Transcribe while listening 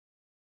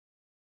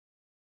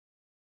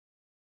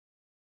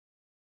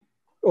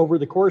over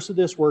the course of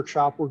this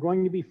workshop, we're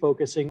going to be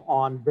focusing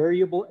on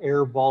variable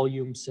air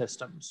volume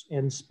systems,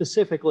 and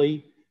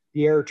specifically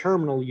the air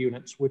terminal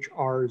units, which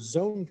are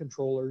zone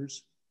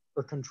controllers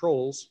or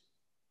controls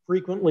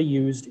frequently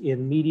used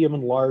in medium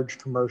and large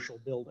commercial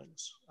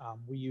buildings.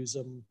 We use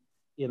them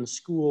in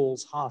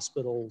schools,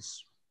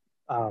 hospitals,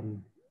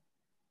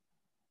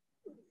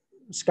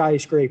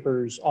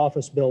 skyscrapers,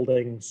 office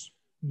buildings,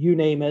 you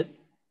name it.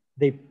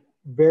 They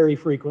very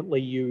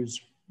frequently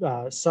use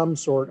some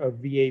sort of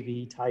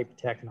VAV type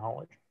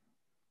technology.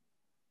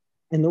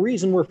 And the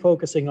reason we're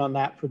focusing on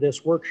that for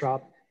this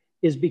workshop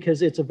is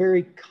because it's a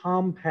very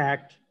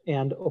compact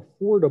and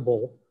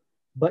affordable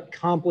but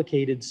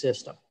complicated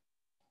system.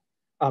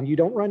 You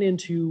don't run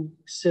into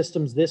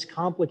systems this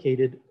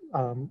complicated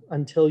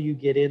until you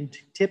get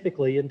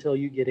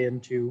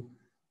into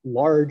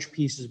large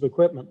pieces of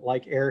equipment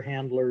like air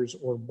handlers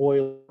or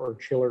boiler or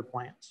chiller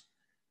plants.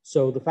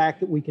 So the fact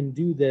that we can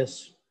do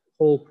this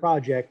whole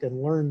project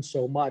and learn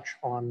so much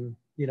on,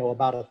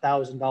 about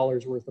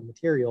 $1,000 worth of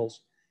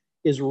materials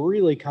is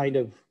really kind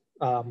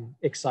of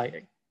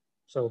exciting.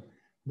 So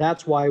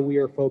that's why we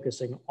are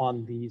focusing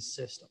on these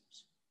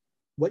systems.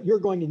 What you're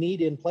going to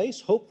need in place,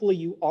 hopefully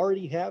you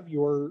already have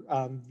your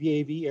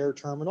VAV air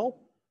terminal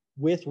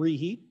with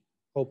reheat,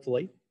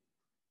 hopefully.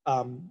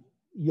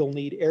 You'll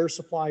need air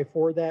supply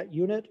for that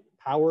unit,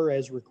 power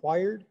as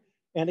required,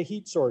 and a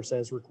heat source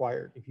as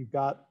required. If you've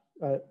got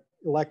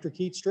electric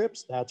heat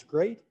strips, that's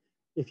great.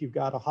 If you've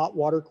got a hot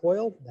water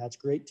coil, that's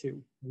great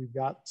too. We've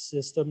got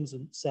systems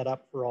set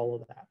up for all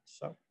of that.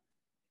 So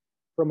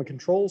from a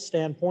control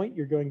standpoint,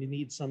 you're going to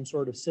need some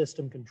sort of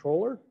system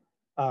controller.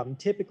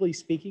 Typically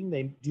speaking,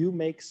 they do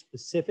make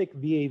specific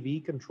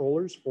VAV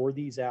controllers for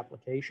these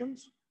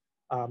applications.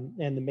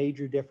 And the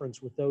major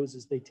difference with those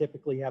is they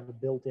typically have a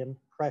built-in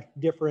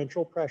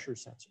differential pressure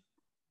sensor.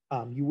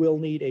 You will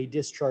need a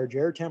discharge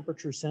air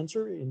temperature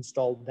sensor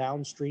installed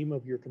downstream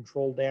of your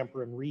control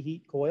damper and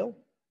reheat coil.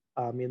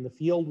 In the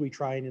field, we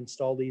try and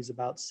install these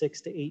about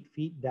 6 to 8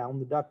 feet down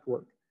the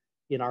ductwork.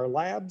 In our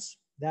labs,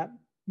 that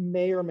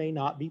may or may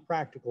not be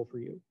practical for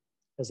you.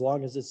 As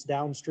long as it's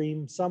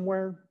downstream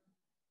somewhere,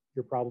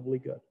 you're probably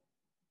good.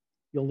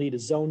 You'll need a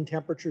zone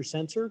temperature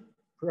sensor,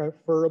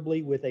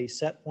 preferably with a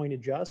set point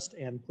adjust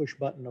and push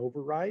button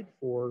override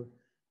for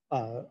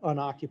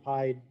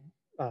unoccupied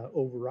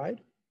override.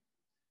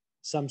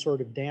 Some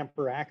sort of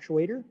damper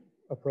actuator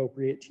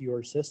appropriate to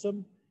your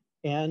system,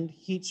 and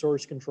heat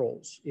source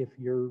controls. If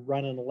you're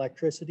running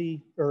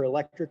electricity or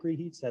electric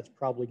reheats, that's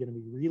probably going to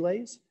be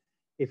relays.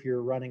 If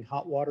you're running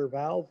hot water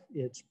valve,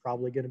 it's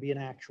probably going to be an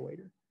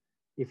actuator.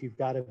 If you've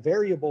got a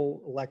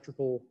variable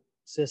electrical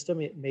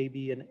system, it may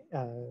be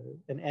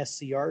an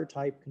SCR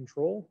type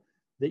control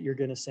that you're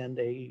going to send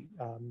a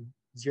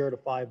 0 to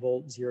 5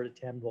 volt, 0 to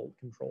 10 volt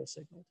control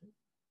signal to.